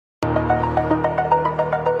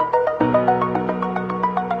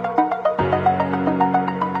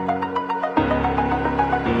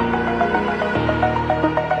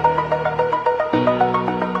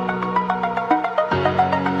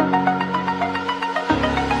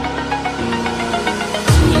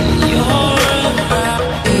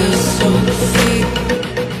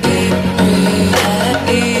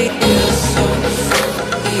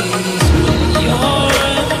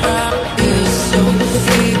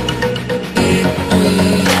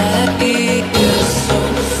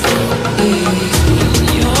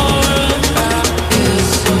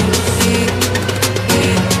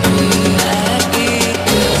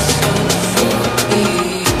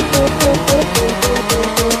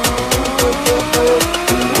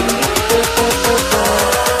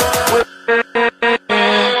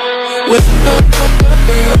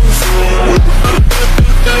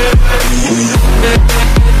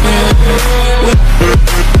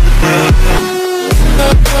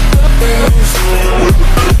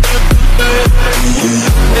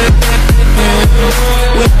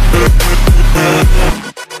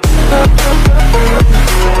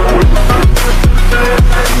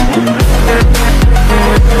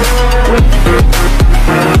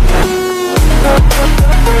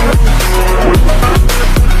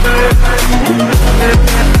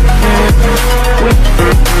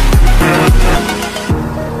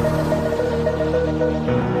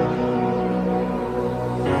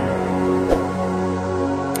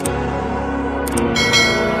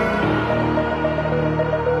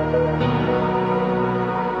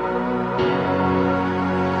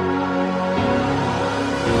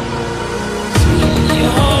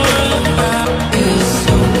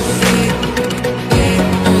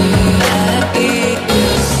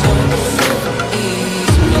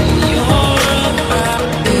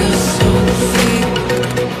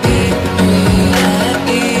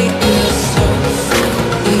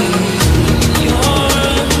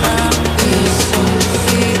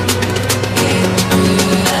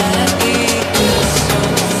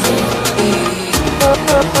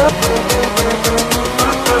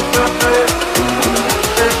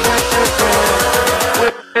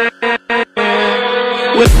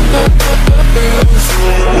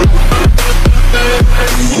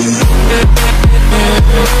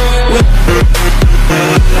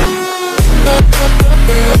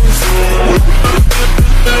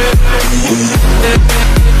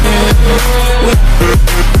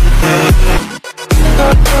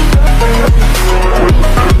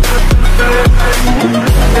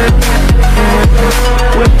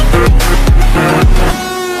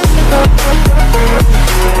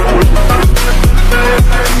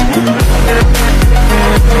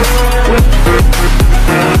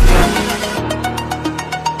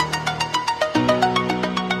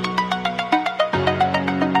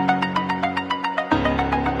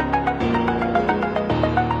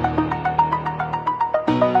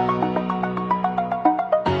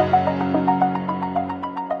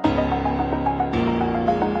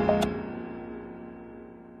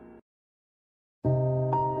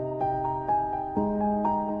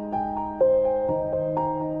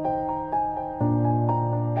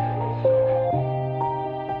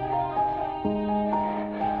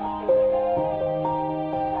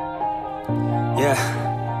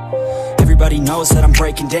Everybody knows that I'm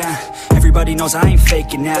breaking down. Everybody knows I ain't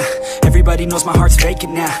faking now. Everybody knows my heart's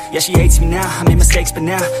vacant now. Yeah, she hates me now, I made mistakes, but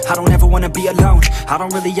now I don't ever wanna be alone. I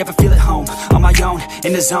don't really ever feel at home. On my own,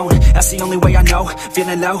 in the zone, that's the only way I know.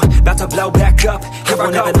 Feeling low, about to blow back up. Here I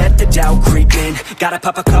won't ever let the doubt creep in. Gotta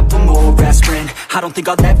pop a couple more aspirin. I don't think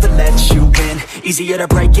I'll ever let you in. Easier to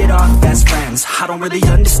break it off best friends. I don't really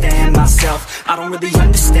understand myself. I don't really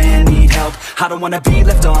understand, need help. I don't wanna be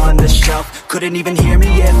left on the shelf. Couldn't even hear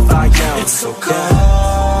me if I yelled. It's so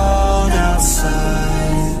cold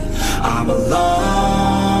outside, I'm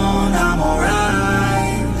alone, I'm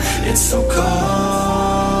alright. It's so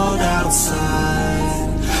cold outside,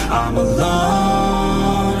 I'm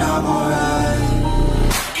alone, I'm alright.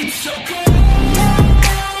 It's so cold.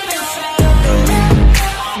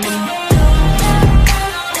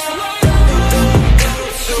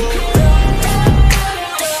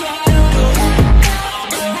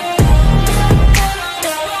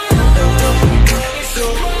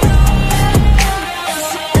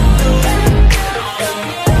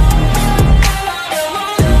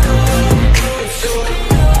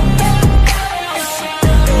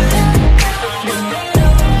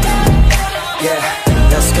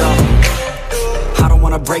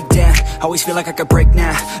 Break down, always feel like I could break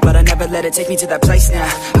now, but I never let it take me to that place now.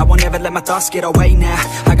 I won't ever let my thoughts get away now.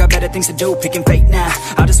 I got better things to do, picking fate now.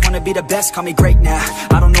 I just wanna be the best, call me great now.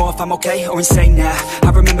 I don't know if I'm okay or insane now.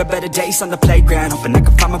 I remember better days on the playground, hoping I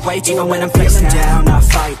can find my way even when I'm feeling down. I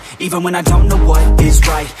fight, even when I don't know what is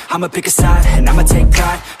right. I'ma pick a side, and I'ma take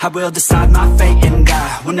pride. I will decide my fate, and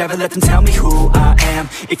I will never let them tell me who I am.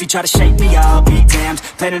 If you try to shake me, I'll be damned.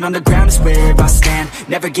 Planet on the ground is where I stand.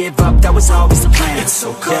 Never give up, that was always the plan. It's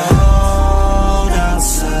so cold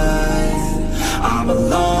outside, I'm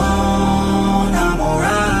alone, I'm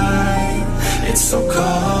alright. It's so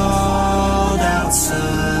cold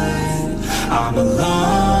outside, I'm alone.